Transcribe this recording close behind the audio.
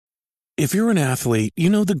If you're an athlete, you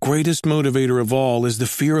know the greatest motivator of all is the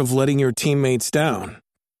fear of letting your teammates down.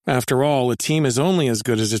 After all, a team is only as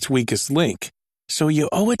good as its weakest link. So you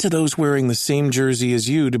owe it to those wearing the same jersey as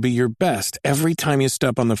you to be your best every time you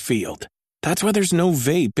step on the field. That's why there's no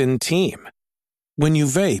vape in team. When you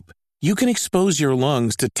vape, you can expose your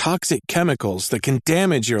lungs to toxic chemicals that can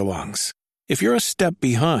damage your lungs. If you're a step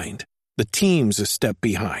behind, the team's a step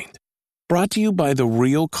behind. Brought to you by The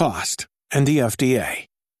Real Cost and the FDA.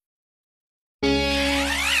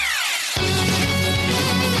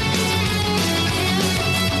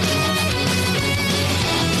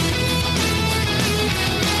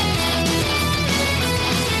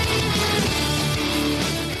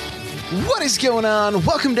 What is going on?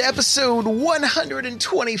 Welcome to episode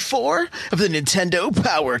 124 of the Nintendo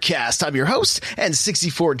Powercast. I'm your host,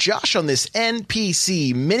 N64 Josh, on this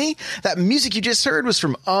NPC Mini. That music you just heard was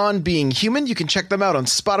from On Being Human. You can check them out on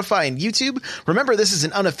Spotify and YouTube. Remember, this is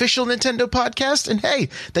an unofficial Nintendo podcast, and hey,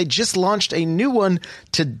 they just launched a new one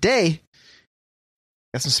today.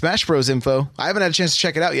 Got some Smash Bros. Info. I haven't had a chance to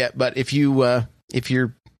check it out yet, but if you're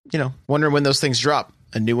wondering when those things drop,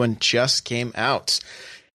 a new one just came out.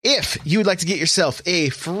 If you would like to get yourself a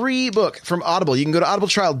free book from Audible, you can go to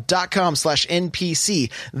audibletrial.com/NPC.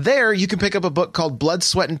 There, you can pick up a book called Blood,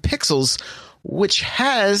 Sweat, and Pixels, which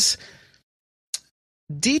has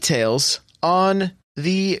details on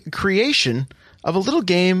the creation of a little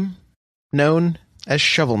game known as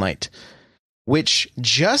Shovel Knight, which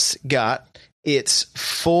just got its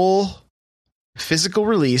full physical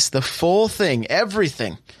release, the full thing,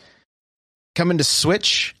 everything, coming to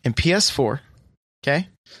Switch and PS4. Okay?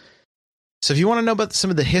 So if you want to know about some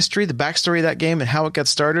of the history, the backstory of that game and how it got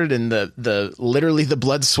started and the literally the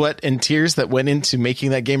blood, sweat, and tears that went into making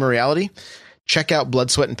that game a reality, check out Blood,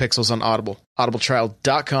 Sweat, and Pixels on Audible,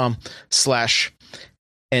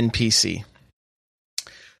 audibletrial.com/NPC.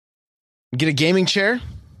 Get a gaming chair.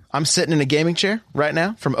 I'm sitting in a gaming chair right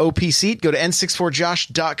now from OP Seat. Go to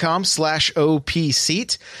n64josh.com/OP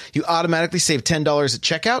Seat. You automatically save $10 at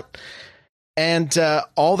checkout. And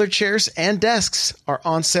all their chairs and desks are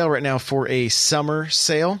on sale right now for a summer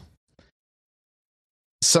sale.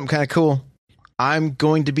 Something kind of cool. I'm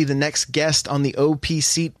going to be the next guest on the OP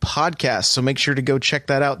Seat podcast, so make sure to go check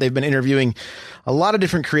that out. They've been interviewing a lot of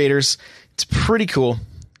different creators. It's pretty cool,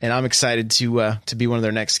 and I'm excited to be one of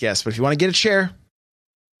their next guests. But if you want to get a chair,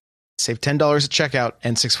 save $10 at checkout,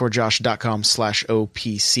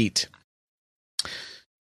 n64josh.com/OP Seat.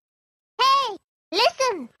 Hey,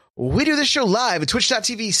 listen! We do this show live at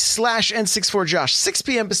twitch.tv/N64Josh, 6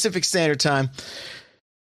 p.m. Pacific Standard Time.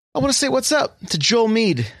 I want to say what's up to Joel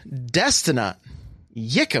Mead, Destinaut,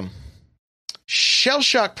 Yickum,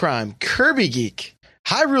 Shellshock Prime, Kirby Geek,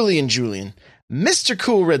 Hyrulean Julian, Mr.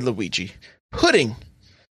 Cool Red Luigi, Pudding,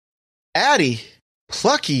 Addy,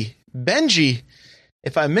 Plucky, Benji.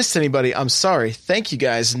 If I missed anybody, I'm sorry. Thank you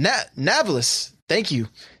guys. Navalis, thank you.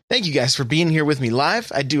 Thank you guys for being here with me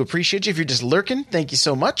live. I do appreciate you. If you're just lurking, thank you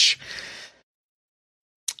so much.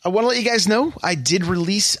 I want to let you guys know I did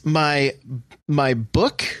release my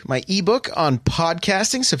book, my ebook on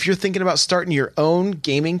podcasting. So if you're thinking about starting your own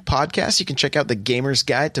gaming podcast, you can check out the Gamer's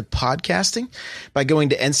Guide to Podcasting by going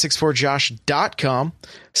to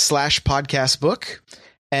n64josh.com/podcast book.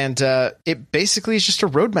 And it basically is just a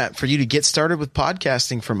roadmap for you to get started with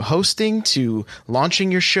podcasting, from hosting to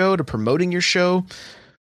launching your show to promoting your show.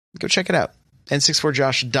 Go check it out.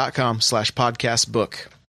 n64josh.com/podcast book.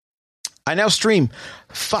 I now stream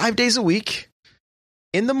 5 days a week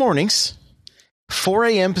in the mornings, 4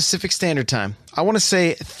 a.m. Pacific Standard Time. I want to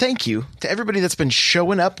say thank you to everybody that's been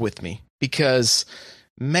showing up with me, because,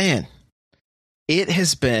 man,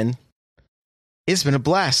 it's been a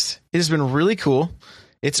blast. It has been really cool.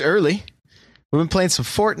 It's early. We've been playing some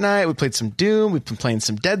Fortnite. We played some Doom. We've been playing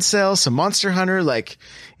some Dead Cells, some Monster Hunter. Like,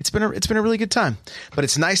 it's been a really good time. But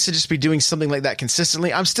it's nice to just be doing something like that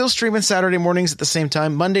consistently. I'm still streaming Saturday mornings at the same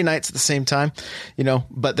time, Monday nights at the same time,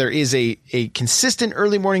 but there is a consistent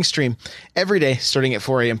early morning stream every day starting at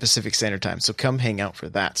 4 a.m. Pacific Standard Time. So come hang out for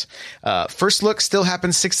that. First Look still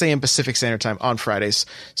happens 6 a.m. Pacific Standard Time on Fridays.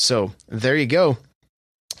 So there you go.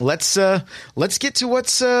 Let's get to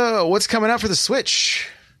what's coming out for the Switch.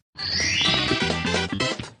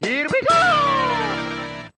 Here we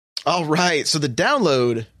go! All right, so the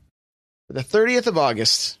download for the 30th of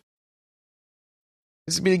August.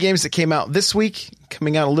 This will be the games that came out this week,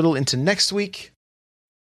 coming out a little into next week.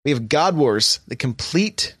 We have God Wars, the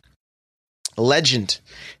Complete Legend.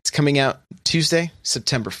 It's coming out Tuesday,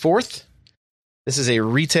 September 4th. This is a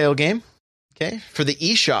retail game. Okay, for the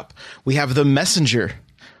eShop, we have The Messenger,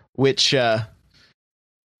 which I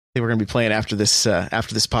think we're going to be playing after this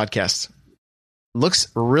podcast. Looks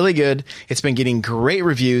really good. It's been getting great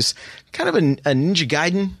reviews. Kind of a Ninja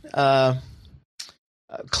Gaiden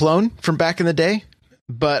clone from back in the day.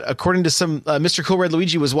 But according to some, Mr. Cool Red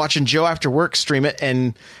Luigi was watching Joe After Work stream it,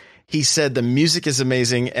 and he said the music is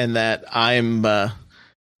amazing, and that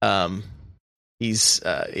he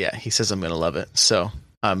says I'm going to love it. So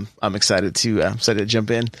I'm excited to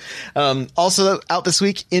jump in. Also out this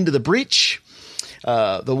week, Into the Breach,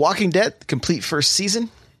 The Walking Dead, complete first season.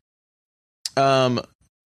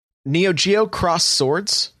 Neo Geo Cross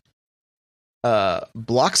Swords,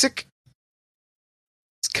 Bloxic.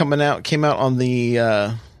 Came out on the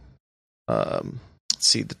the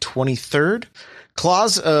 23rd.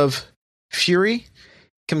 Claws of Fury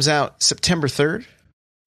comes out September 3rd.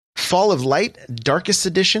 Fall of Light Darkest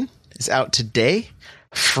Edition is out today.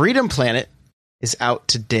 Freedom Planet is out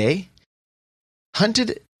today.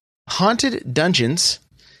 Haunted Dungeons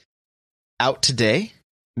out today.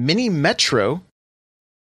 Mini Metro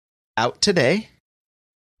out today.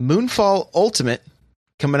 Moonfall Ultimate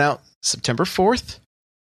coming out September 4th.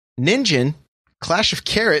 Ninjin Clash of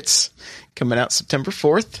Carrots coming out September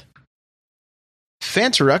 4th.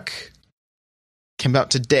 Fantaruk came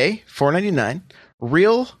out today, $4.99.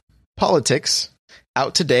 Real Politics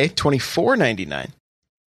out today, $24.99.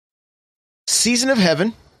 Season of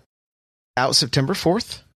Heaven out September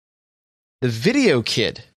 4th. The Video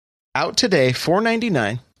Kid out today,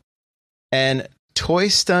 $4.99. And Toy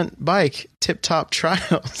Stunt Bike Tip Top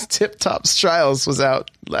Top's Trials was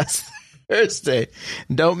out last Thursday.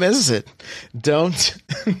 Don't miss it. Don't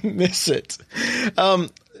miss it.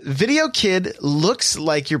 Video Kid looks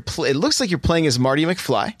like you're playing as Marty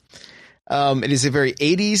McFly. It is a very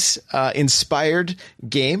 80s inspired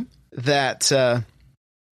game that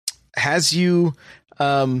has you.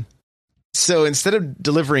 So instead of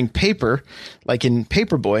delivering paper like in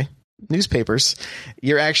Paperboy newspapers,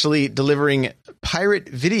 you're actually delivering pirate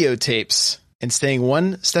videotapes and staying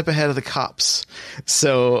one step ahead of the cops.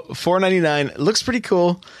 So $4.99 looks pretty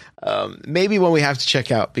cool. Maybe one we have to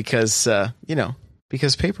check out because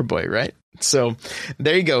Paperboy, right? So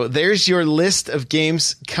there you go. There's your list of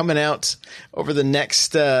games coming out over the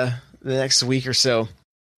next week or so.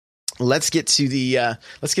 Let's get to the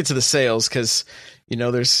sales, because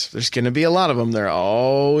there's going to be a lot of them. There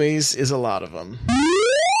always is a lot of them.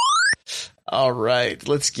 All right,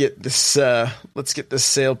 let's get this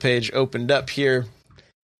sale page opened up here,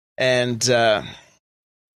 and what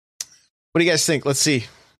do you guys think? Let's see.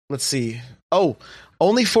 Oh,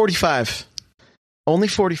 only 45. Only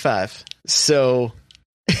 45. So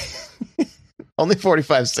only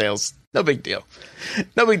 45 sales. No big deal.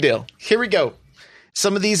 Here we go.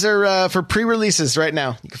 Some of these are for pre-releases right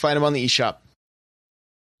now. You can find them on the eShop.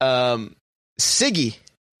 Siggy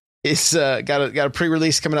is got a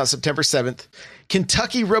pre-release coming out September 7th.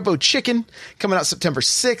 Kentucky Robo Chicken coming out September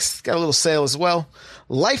 6th. Got a little sale as well.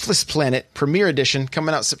 Lifeless Planet Premiere Edition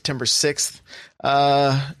coming out September 6th.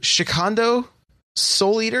 Shikondo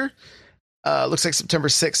Soul Eater looks like September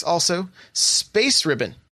 6th also. Space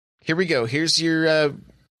Ribbon. Here we go. Here's your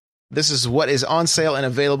this is what is on sale and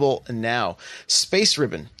available now. Space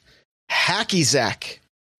Ribbon, Hacky Zack,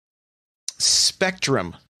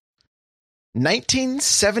 Spectrum,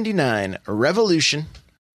 1979 Revolution,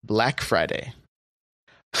 Black Friday,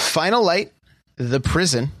 Final Light, The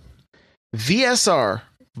Prison, VSR,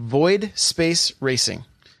 Void Space Racing.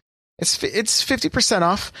 It's 50%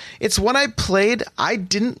 off. It's one I played. I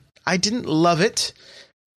didn't love it.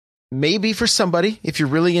 Maybe for somebody, if you're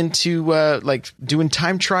really into like doing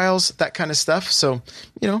time trials, that kind of stuff. So,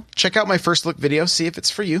 check out my first look video, see if it's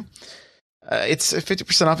for you. It's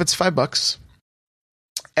 50% off. It's $5.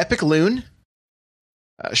 Epic Loon,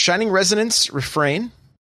 Shining Resonance Refrain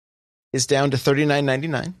is down to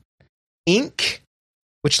 $39.99. Ink,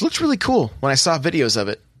 which looked really cool when I saw videos of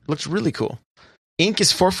it. Looked really cool. Ink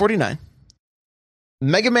is $4.49.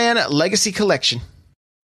 Mega Man Legacy Collection,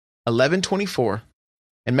 $11.24.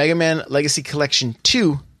 And Mega Man Legacy Collection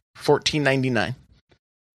 2, $14.99.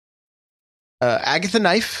 Agatha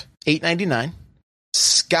Knife, $8.99.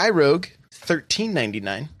 Skyrogue,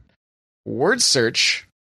 $13.99. Word Search,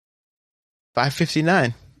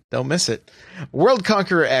 $5.59. Don't miss it. World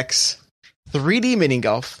Conqueror X, 3D Mini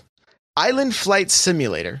Golf, Island Flight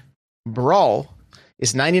Simulator, Brawl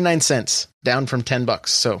is 99 cents, down from $10.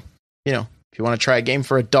 So, if you want to try a game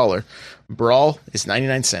for $1, Brawl is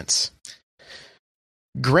 99 cents.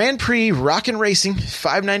 Grand Prix Rockin' Racing,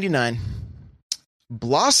 $5.99.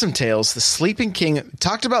 Blossom Tales, The Sleeping King.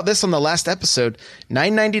 Talked about this on the last episode,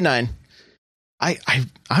 $9.99.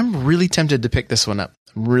 I'm really tempted to pick this one up.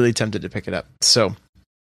 I'm really tempted to pick it up. So,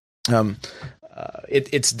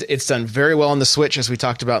 It's done very well on the Switch, as we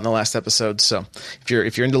talked about in the last episode. So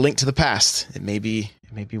if you're into Link to the Past, it may be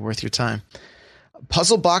worth your time.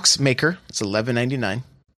 Puzzle Box Maker, it's $11.99.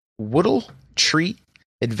 Woodle Tree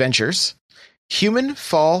Adventures, Human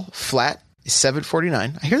Fall Flat is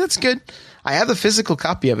 $7.49. I hear that's good. I have the physical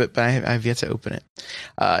copy of it, but I have yet to open it.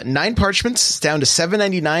 9 Parchments down to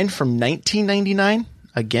 $7.99 from $19.99.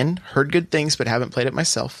 Again, heard good things, but haven't played it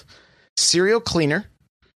myself. Serial Cleaner,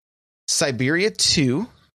 Siberia 2,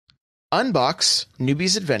 Unbox,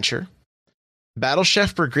 Newbie's Adventure. Battle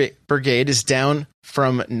Chef Brigade is down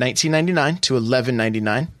from $19.99 to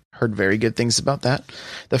 $11.99. Heard very good things about that.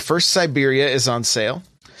 The first Siberia is on sale.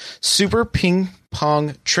 Super Ping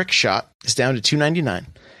Pong Trick Shot is down to $2.99.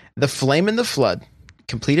 The Flame in the Flood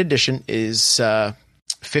Complete Edition is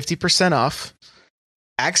 50% off.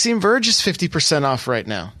 Axiom Verge is 50% off right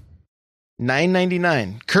now.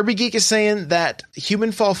 $9.99. Kirby Geek is saying that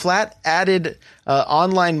Human Fall Flat added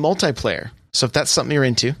online multiplayer. So if that's something you're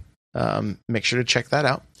into, make sure to check that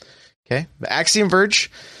out. Okay. The Axiom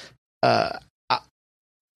Verge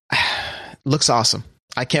looks awesome.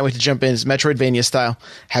 I can't wait to jump in. It's Metroidvania style.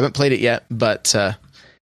 Haven't played it yet, but a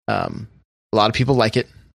lot of people like it.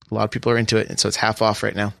 A lot of people are into it, and so it's half off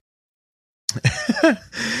right now.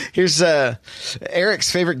 Here's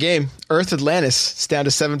Eric's favorite game, Earth Atlantis. It's down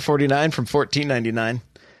to $7.49 from $14.99.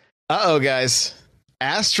 Uh-oh, guys.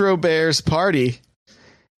 Astro Bears Party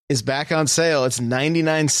is back on sale. It's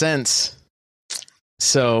 99 cents.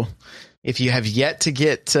 So if you have yet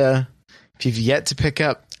to pick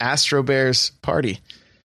up Astro Bears Party,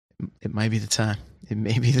 it might be the time. It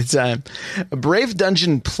may be the time. Brave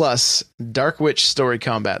Dungeon Plus Dark Witch Story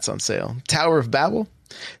Combat's on sale. Tower of Babel,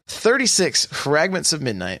 36 Fragments of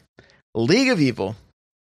Midnight, League of Evil,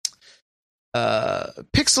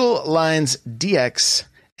 Pixel Lines DX,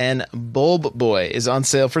 and Bulb Boy is on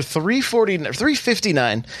sale for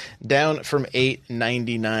 $3.59, down from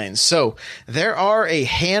 $8.99. So there are a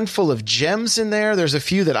handful of gems in there. There's a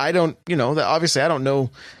few that I don't know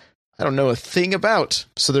a thing about.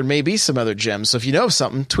 So there may be some other gems. So if you know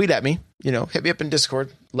something, tweet at me, hit me up in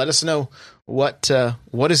Discord. Let us know what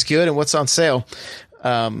is good and what's on sale.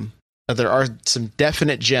 There are some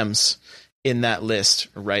definite gems in that list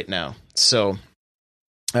right now. So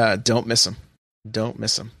don't miss them. Don't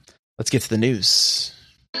miss them. Let's get to the news.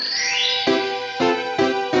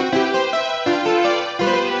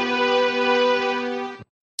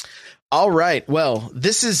 All right. Well,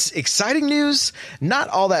 this is exciting news. Not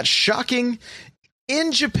all that shocking.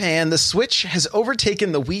 In Japan, the Switch has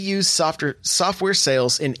overtaken the Wii U's software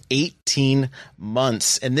sales in 18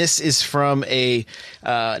 months. And this is from a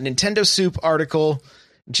Nintendo Soup article.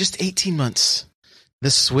 Just 18 months.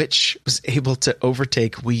 The Switch was able to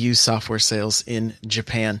overtake Wii U software sales in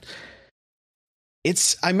Japan.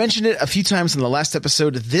 I mentioned it a few times in the last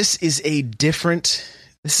episode. This is a different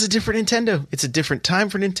Nintendo. It's a different time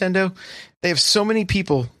for Nintendo. They have so many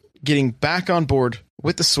people getting back on board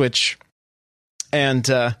with the Switch, and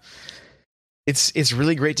it's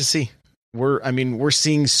really great to see. We're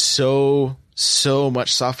seeing so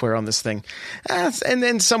much software on this thing, and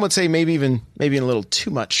then some would say maybe a little too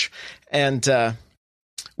much, and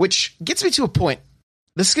which gets me to a point.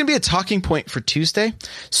 This is going to be a talking point for Tuesday,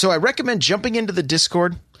 so I recommend jumping into the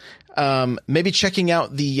Discord, maybe checking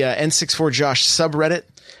out the N64 Josh subreddit,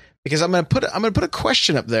 because I'm going to put a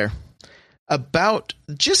question up there about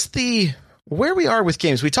just where we are with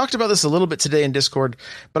games. We talked about this a little bit today in Discord,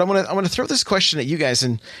 but I want to throw this question at you guys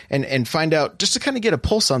and find out, just to kind of get a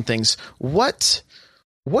pulse on things. What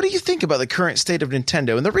do you think about the current state of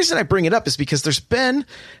Nintendo? And the reason I bring it up is because there's been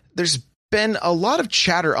a lot of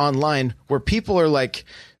chatter online where people are like,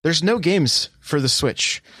 there's no games for the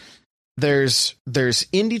Switch. There's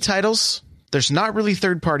indie titles. There's not really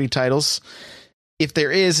third-party titles. If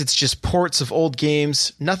there is, it's just ports of old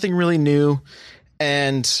games, nothing really new.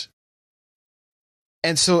 And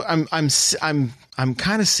so I'm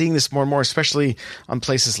kind of seeing this more and more, especially on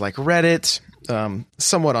places like Reddit,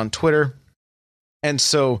 somewhat on Twitter. And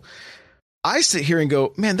so I sit here and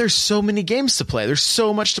go, man, there's so many games to play. There's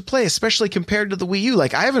so much to play, especially compared to the Wii U.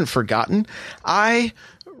 Like, I haven't forgotten. I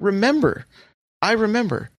remember.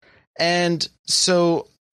 And so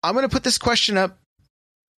I'm going to put this question up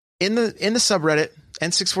in the subreddit,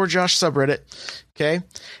 N64Josh subreddit. Okay.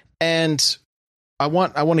 And I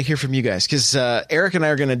want to hear from you guys, because Eric and I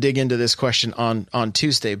are going to dig into this question on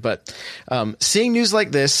Tuesday. But seeing news like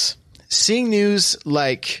this, seeing news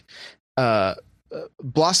like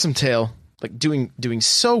Blossom Tale, like doing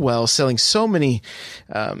so well, selling so many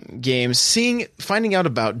games, finding out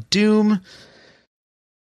about Doom,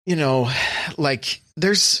 like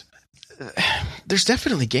there's there's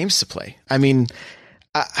definitely games to play. I mean,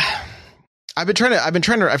 I've kind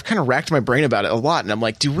of racked my brain about it a lot, and I'm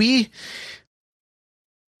like,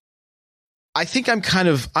 I think I'm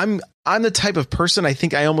the type of person, I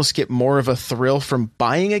think I almost get more of a thrill from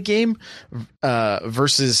buying a game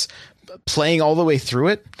versus playing all the way through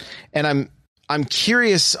it. And I'm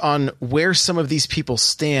curious on where some of these people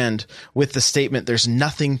stand with the statement, there's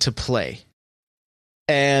nothing to play.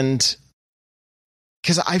 And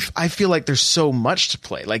because I feel like there's so much to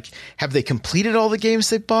play. Like, have they completed all the games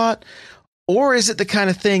they bought? Or is it the kind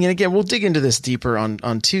of thing, and again, we'll dig into this deeper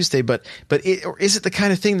on Tuesday, or is it the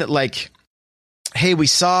kind of thing that, like, hey, we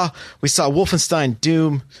saw Wolfenstein,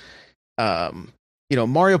 Doom,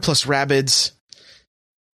 Mario plus Rabbids,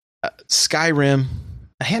 Skyrim,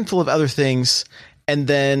 a handful of other things, and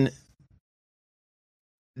then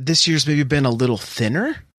this year's maybe been a little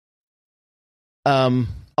thinner on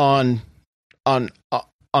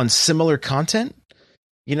similar content.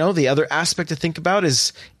 The other aspect to think about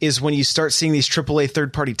is when you start seeing these AAA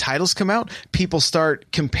third-party titles come out, people start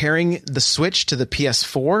comparing the Switch to the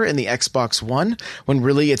PS4 and the Xbox One, when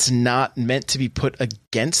really it's not meant to be put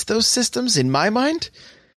against those systems, in my mind.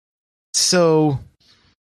 So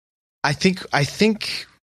I think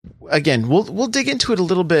again, we'll dig into it a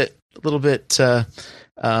little bit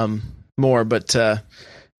more, but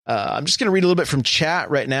I'm just going to read a little bit from chat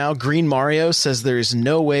right now. Green Mario says there is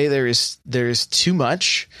no way there is too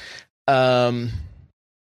much.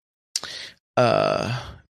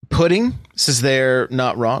 Pudding says they're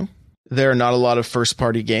not wrong. There are not a lot of first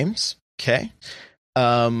party games. Okay.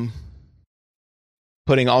 Pudding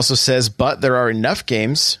also says, but there are enough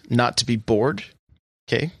games not to be bored.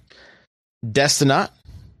 Okay. Destinot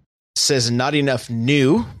says not enough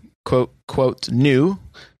new, quote, new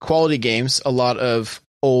quality games. A lot of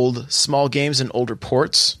old small games and older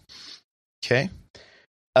ports. Okay.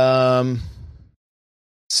 So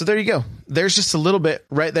there you go. There's just a little bit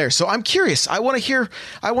right there. So I'm curious. I want to hear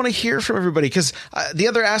from everybody, because the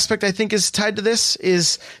other aspect I think is tied to this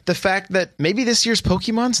is the fact that maybe this year's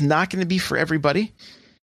Pokemon's not going to be for everybody,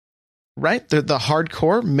 right? The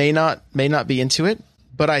hardcore may not be into it,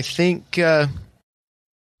 but I think the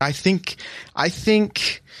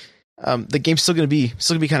game's still going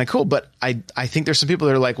to be kind of cool. But I think there's some people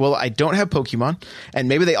that are like, well, I don't have Pokemon, and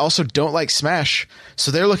maybe they also don't like Smash.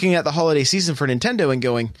 So they're looking at the holiday season for Nintendo and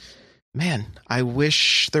going, man, I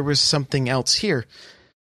wish there was something else here.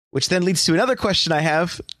 Which then leads to another question I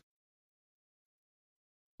have.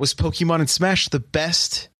 Was Pokemon and Smash the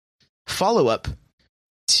best follow-up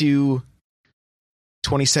to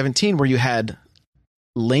 2017, where you had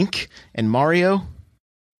Link and Mario,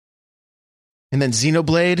 and then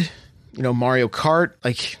Xenoblade, Mario Kart?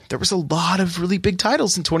 Like, there was a lot of really big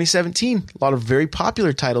titles in 2017, a lot of very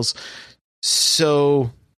popular titles.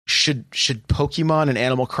 So should Pokemon and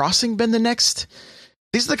Animal Crossing been the next?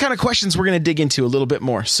 These are the kind of questions we're going to dig into a little bit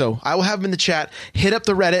more. So I will have them in the chat. Hit up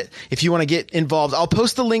the Reddit if you want to get involved. I'll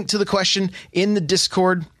post the link to the question in the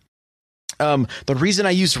Discord. The reason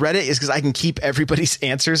I use Reddit is because I can keep everybody's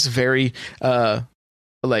answers very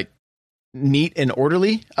neat and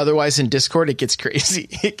orderly. Otherwise, in Discord, it gets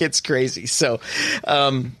crazy. So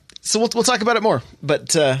we'll talk about it more.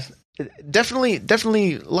 But definitely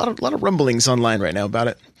a lot of rumblings online right now about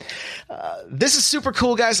it. This is super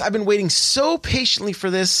cool, guys. I've been waiting so patiently for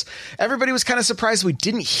this. Everybody was kind of surprised we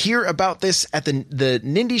didn't hear about this at the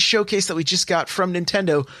Nindy showcase that we just got from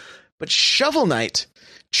Nintendo. But Shovel Knight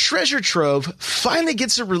Treasure Trove finally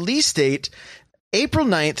gets a release date. April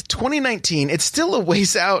 9th, 2019. It's still a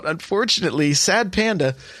ways out, unfortunately. Sad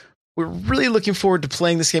Panda. We're really looking forward to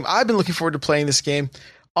playing this game. I've been looking forward to playing this game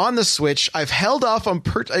on the Switch. I've held off on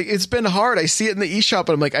it's been hard. I see it in the eShop,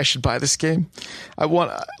 but I'm like, I should buy this game. I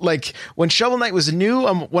want, like, when Shovel Knight was new,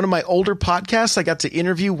 on one of my older podcasts, I got to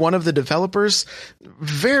interview one of the developers.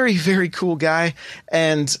 Very, very cool guy.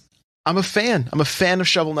 And I'm a fan. I'm a fan of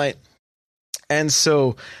Shovel Knight. And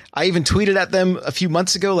so I even tweeted at them a few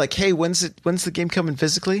months ago, like, hey, when's the game coming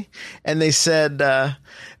physically? And they said, let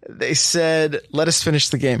us finish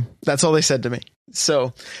the game. That's all they said to me.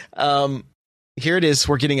 So, here it is.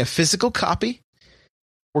 We're getting a physical copy.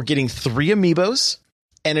 We're getting 3 amiibos,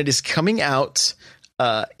 and it is coming out,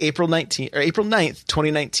 April 9th,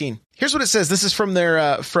 2019. Here's what it says. This is from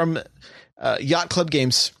their, Yacht Club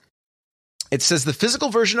Games. It says the physical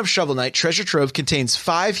version of Shovel Knight Treasure Trove contains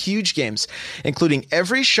 5 huge games, including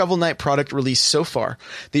every Shovel Knight product released so far.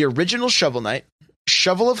 The original Shovel Knight,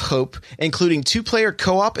 Shovel of Hope, including 2-player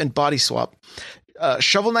co-op and body swap,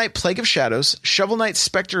 Shovel Knight Plague of Shadows, Shovel Knight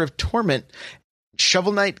Spectre of Torment,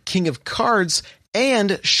 Shovel Knight King of Cards,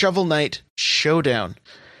 and Shovel Knight Showdown.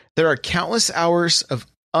 There are countless hours of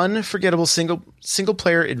unforgettable single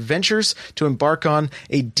player adventures to embark on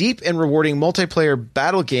a deep and rewarding multiplayer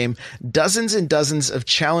battle game, dozens and dozens of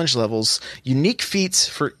challenge levels, unique feats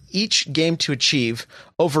for each game to achieve,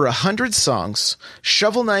 over 100 songs.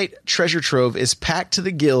 Shovel Knight Treasure Trove is packed to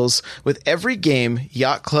the gills with every game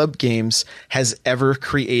Yacht Club Games has ever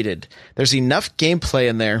created. There's enough gameplay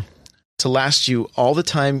in there to last you all the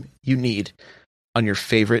time you need on your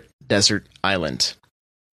favorite desert island.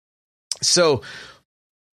 So,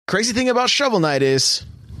 crazy thing about Shovel Knight is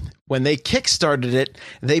when they kickstarted it,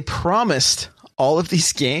 they promised all of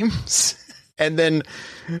these games and then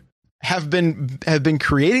have been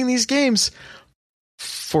creating these games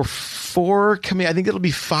for I think it'll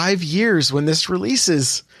be 5 years when this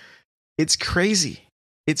releases. It's crazy.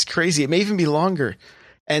 It's crazy. It may even be longer.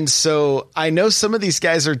 And so I know some of these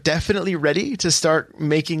guys are definitely ready to start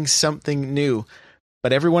making something new,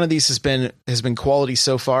 but every one of these has been quality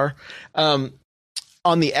so far. On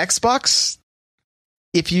the Xbox,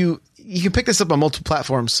 if you can pick this up on multiple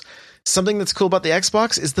platforms. Something that's cool about the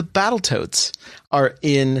Xbox is the Battletoads are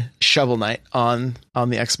in Shovel Knight on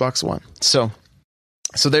the Xbox One. So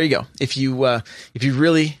there you go. If you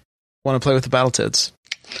really want to play with the Battletoads,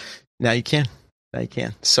 now you can.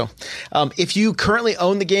 So, if you currently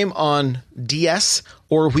own the game on DS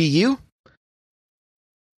or Wii U,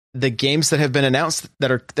 the games that have been announced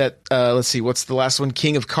let's see, what's the last one?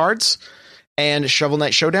 King of Cards and Shovel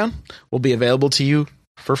Knight Showdown will be available to you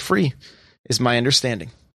for free, is my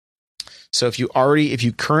understanding. So if you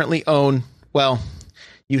currently own, well,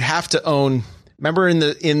 you have to own, remember in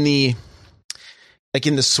the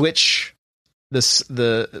Switch, the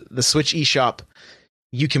Switch eShop,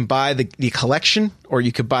 you can buy the collection or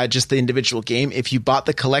you could buy just the individual game. If you bought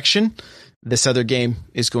the collection, this other game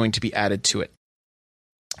is going to be added to it.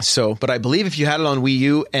 So, but I believe if you had it on Wii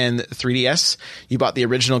U and 3DS, you bought the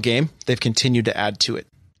original game, they've continued to add to it.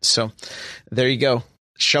 So there you go.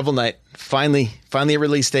 Shovel Knight, finally a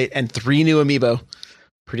release date and 3 new amiibo.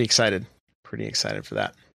 Pretty excited for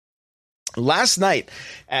that. Last night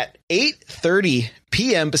at 8:30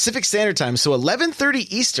 p.m. Pacific Standard Time, so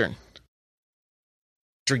 11:30 Eastern,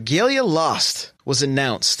 Dragalia Lost was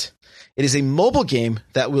announced. It is a mobile game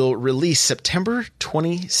that will release September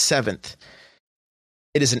 27th.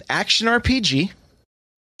 It is an action RPG.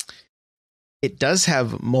 It does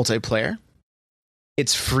have multiplayer.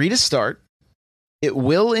 It's free to start. It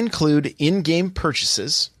will include in-game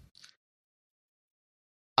purchases.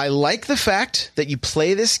 I like the fact that you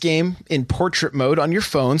play this game in portrait mode on your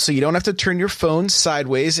phone, so you don't have to turn your phone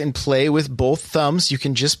sideways and play with both thumbs. You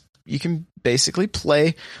can basically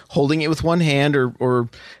play holding it with one hand or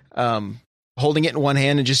holding it in one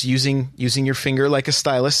hand and just using your finger like a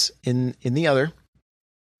stylus in the other.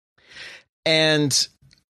 And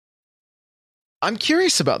I'm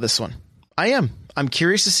curious about this one. I'm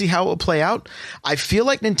curious to see how it will play out. I feel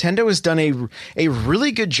like Nintendo has done a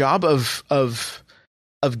really good job of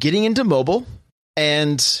getting into mobile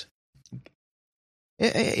and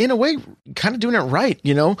in a way kind of doing it right.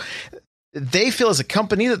 You know, they feel as a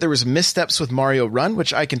company that there was missteps with Mario Run,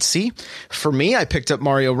 which I can see. For me, I picked up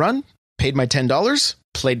Mario Run, paid my $10,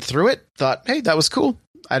 played through it, thought, hey, that was cool.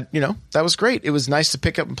 That was great. It was nice to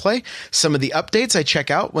pick up and play. Some of the updates I check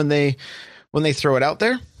out when they throw it out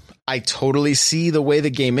there. I totally see the way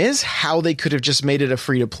the game is, how they could have just made it a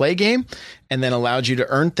free to play game and then allowed you to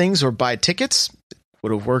earn things or buy tickets.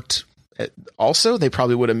 Would have worked. Also, they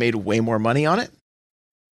probably would have made way more money on it.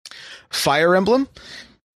 Fire Emblem,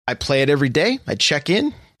 I play it every day. I check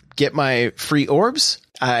in, get my free orbs.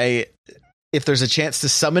 If there's a chance to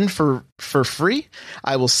summon for free,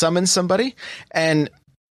 I will summon somebody.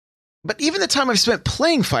 But even the time I've spent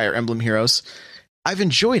playing Fire Emblem Heroes, I've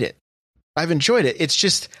enjoyed it. It's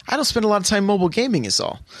just, I don't spend a lot of time mobile gaming is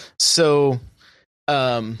all. So,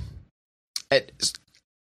 I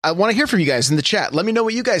want to hear from you guys in the chat. Let me know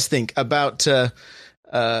what you guys think about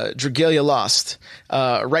Dragalia Lost.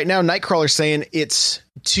 Right now, Nightcrawler's saying it's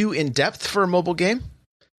too in-depth for a mobile game.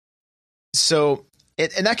 So,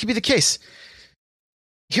 and that could be the case.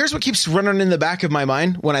 Here's what keeps running in the back of my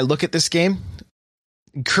mind when I look at this game.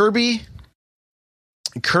 Kirby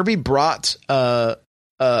brought a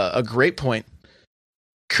great point.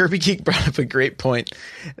 Kirby Geek brought up a great point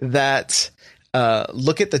that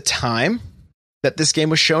look at the time that this game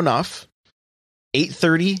was shown off.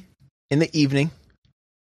 8:30 in the evening,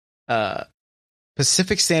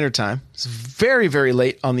 Pacific Standard Time. It's very, very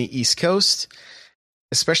late on the East Coast,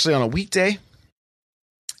 especially on a weekday.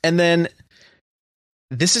 And then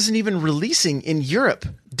this isn't even releasing in Europe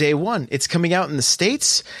day one. It's coming out in the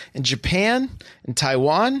States, in Japan, in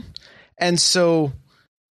Taiwan. And so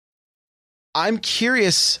I'm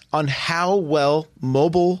curious on how well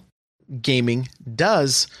mobile gaming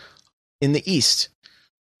does in the East.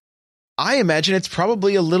 I imagine it's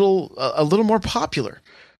probably a little more popular,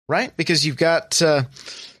 right? Because you've got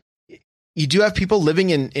you do have people living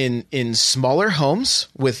in smaller homes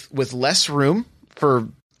with less room for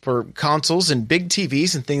consoles and big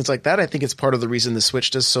TVs and things like that. I think it's part of the reason the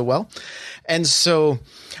Switch does so well. And so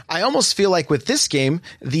I almost feel like with this game,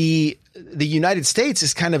 the United States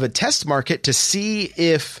is kind of a test market to see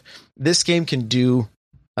if this game can do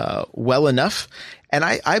well enough. And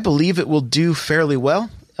I believe it will do fairly well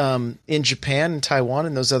in Japan and Taiwan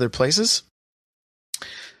and those other places.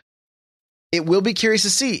 It will be curious to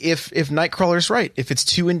see if Nightcrawler's right, if it's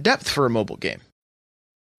too in-depth for a mobile game.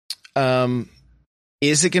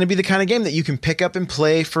 Is it going to be the kind of game that you can pick up and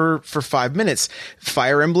play for 5 minutes?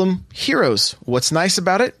 Fire Emblem Heroes. What's nice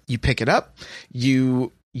about it? You pick it up.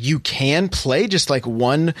 You can play just like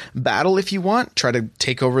one battle if you want. Try to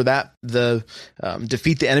take over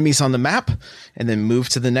defeat the enemies on the map, and then move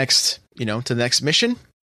to the next mission.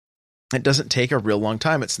 It doesn't take a real long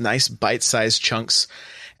time. It's nice bite-sized chunks.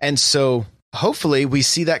 And so hopefully we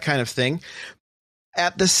see that kind of thing.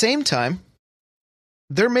 At the same time,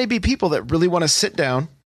 there may be people that really want to sit down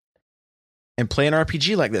and play an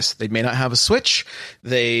RPG like this. They may not have a Switch.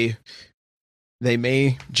 They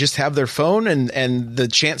may just have their phone, and the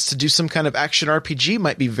chance to do some kind of action RPG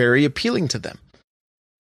might be very appealing to them.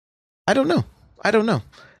 I don't know.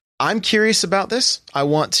 I'm curious about this. I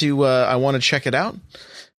want to check it out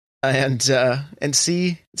and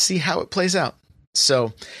see how it plays out.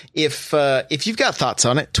 So if you've got thoughts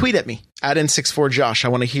on it, tweet at me at N64Josh. I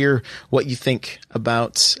want to hear what you think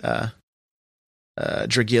about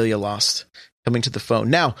Dragalia Lost coming to the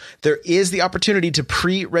phone. Now, there is the opportunity to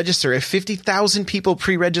pre-register. If 50,000 people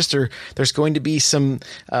pre-register, there's going to be some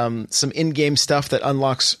in-game stuff that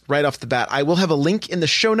unlocks right off the bat. I will have a link in the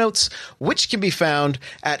show notes, which can be found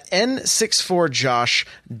at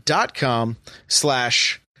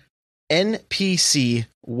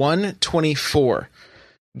n64josh.com/NPC124.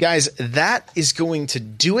 Guys, that is going to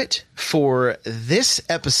do it for this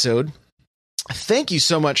episode. Thank you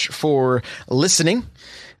so much for listening.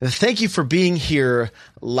 Thank you for being here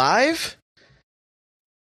live.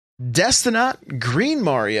 Destinaut, Green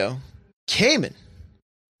Mario, Cayman,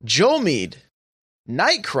 Joel Mead,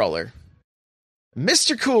 Nightcrawler,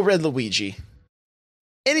 Mr. Cool Red Luigi,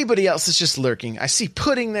 anybody else that's just lurking. I see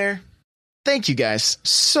Pudding there. Thank you guys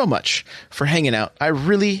so much for hanging out. I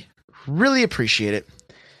really, really appreciate it.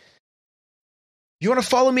 You want to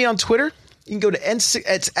follow me on Twitter? You can go to it's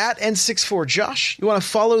at N64Josh. You want to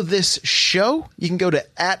follow this show? You can go to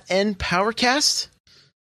at NPowercast.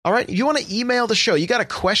 All right. You want to email the show? You got a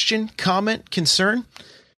question, comment, concern?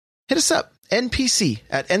 Hit us up. NPC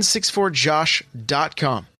at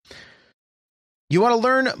N64Josh.com. You want to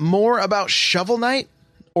learn more about Shovel Knight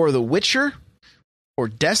or The Witcher or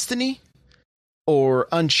Destiny or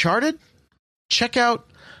Uncharted? Check out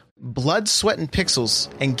Blood, Sweat, and Pixels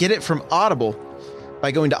and get it from Audible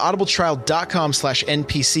by going to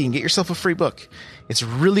audibletrial.com/NPC and get yourself a free book. It's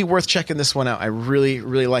really worth checking this one out. I really,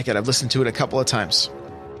 really like it. I've listened to it a couple of times.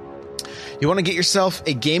 You want to get yourself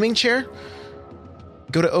a gaming chair?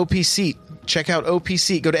 Go to OPSeat. Check out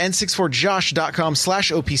OPSeat. Go to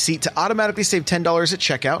n64josh.com/OPSeat to automatically save $10 at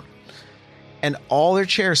checkout. And all their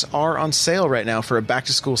chairs are on sale right now for a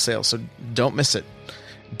back-to-school sale, so don't miss it.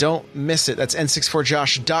 Don't miss it. That's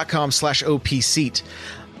n64josh.com/OPSeat.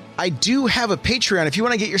 I do have a Patreon. If you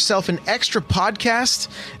want to get yourself an extra podcast,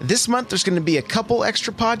 this month there's going to be a couple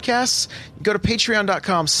extra podcasts. Go to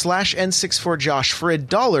patreon.com/N64Josh. For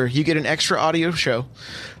 $1, you get an extra audio show.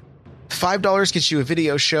 $5 gets you a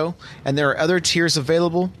video show, and there are other tiers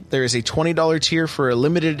available. There is a $20 tier for a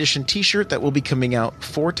limited edition t-shirt that will be coming out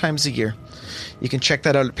 4 times a year. You can check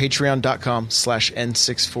that out at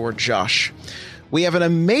patreon.com/N64Josh. We have an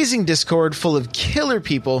amazing Discord full of killer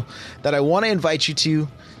people that I want to invite you to.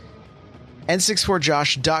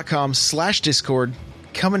 N64josh.com/Discord.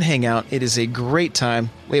 Come and hang out. It is a great time.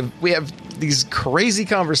 We have these crazy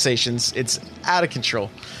conversations. It's out of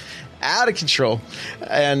control.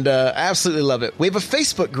 And I absolutely love it. We have a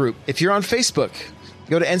Facebook group. If you're on Facebook,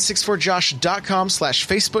 go to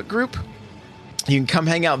n64josh.com/Facebook group. You can come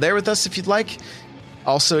hang out there with us if you'd like.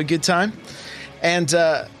 Also a good time. And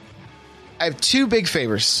I have 2 big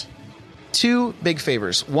favors. 2 big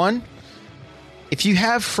favors. One, if you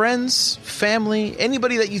have friends, family,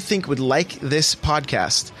 anybody that you think would like this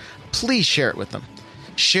podcast, please share it with them.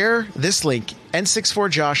 Share this link,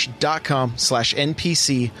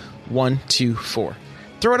 n64josh.com/NPC124.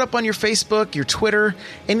 Throw it up on your Facebook, your Twitter,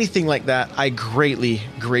 anything like that. I greatly,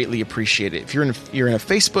 greatly appreciate it. If you're in a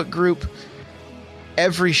Facebook group,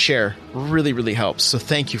 Every share really, really helps. So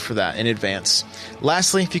thank you for that in advance.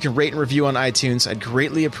 Lastly, if you can rate and review on iTunes, I'd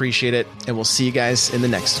greatly appreciate it. And we'll see you guys in the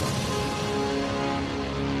next one.